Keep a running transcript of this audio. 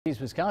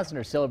Wisconsin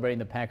are celebrating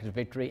the Packers'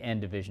 victory and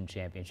division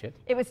championship.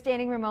 It was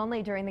standing room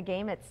only during the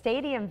game at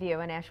Stadium View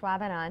in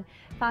Ashwaubenon.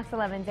 Fox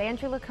 11's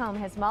Andrew LaCombe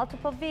has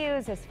multiple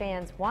views as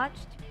fans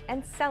watched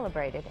and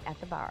celebrated at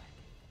the bar.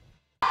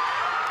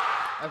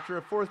 After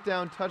a fourth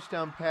down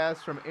touchdown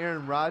pass from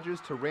Aaron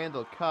Rodgers to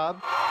Randall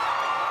Cobb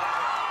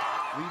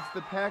leads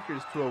the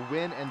Packers to a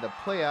win and the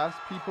playoffs,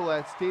 people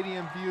at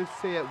Stadium View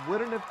say it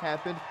wouldn't have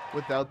happened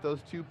without those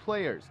two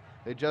players.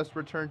 They just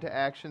returned to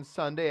action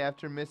Sunday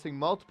after missing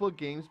multiple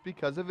games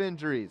because of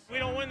injuries. We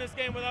don't win this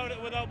game without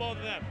both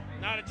of them.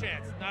 Not a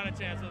chance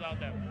without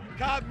them.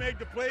 Cobb made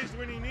the plays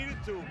when he needed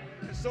to,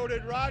 and so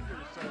did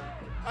Rodgers. So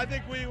I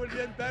think we would have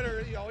been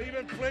better. You know,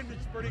 even Flint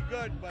is pretty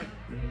good, but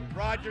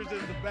Rodgers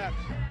is the best.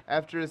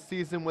 After a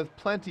season with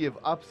plenty of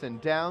ups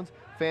and downs,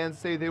 fans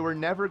say they were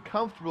never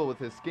comfortable with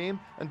this game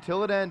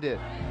until it ended.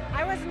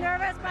 I was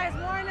nervous, but I was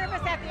more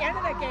nervous at the end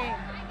of the game.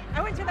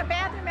 I went to the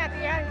bathroom at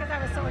the end because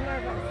I was so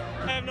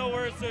nervous. I have no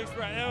words to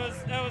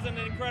express. That was an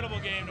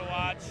incredible game to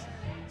watch.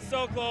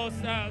 So close,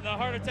 the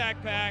heart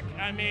attack pack.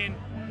 I mean,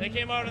 they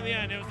came out in the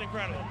end. It was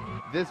incredible.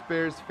 This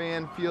Bears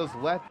fan feels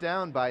let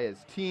down by his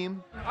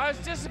team. I was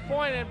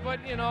disappointed,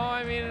 but you know,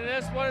 I mean, it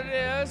is what it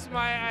is.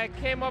 I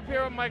came up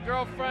here with my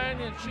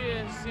girlfriend, and she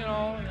is, you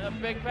know, a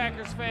big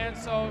Packers fan,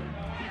 so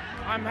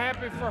I'm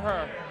happy for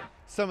her.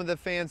 Some of the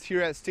fans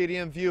here at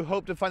Stadium View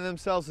hope to find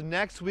themselves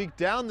next week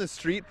down the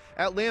street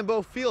at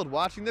Lambeau Field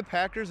watching the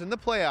Packers in the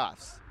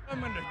playoffs. I'm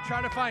going to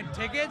try to find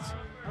tickets.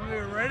 I'm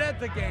going to be right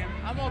at the game.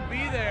 I'm going to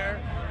be there.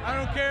 I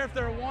don't care if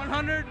they're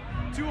 $100,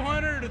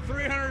 $200, or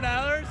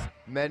 $300.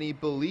 Many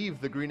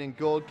believe the green and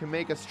gold can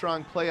make a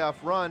strong playoff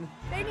run.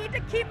 They need to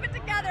keep it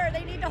together.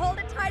 They need to hold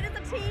it tight as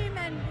a team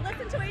and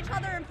listen to each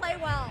other and play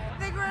well. I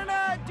think we're going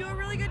to do a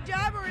really good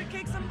job. We're going to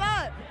kick some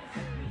butt.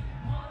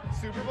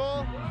 Super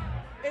Bowl?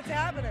 It's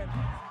happening.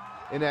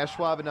 In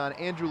Ashwaubenon,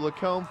 Andrew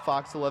LaCombe,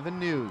 Fox 11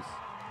 News.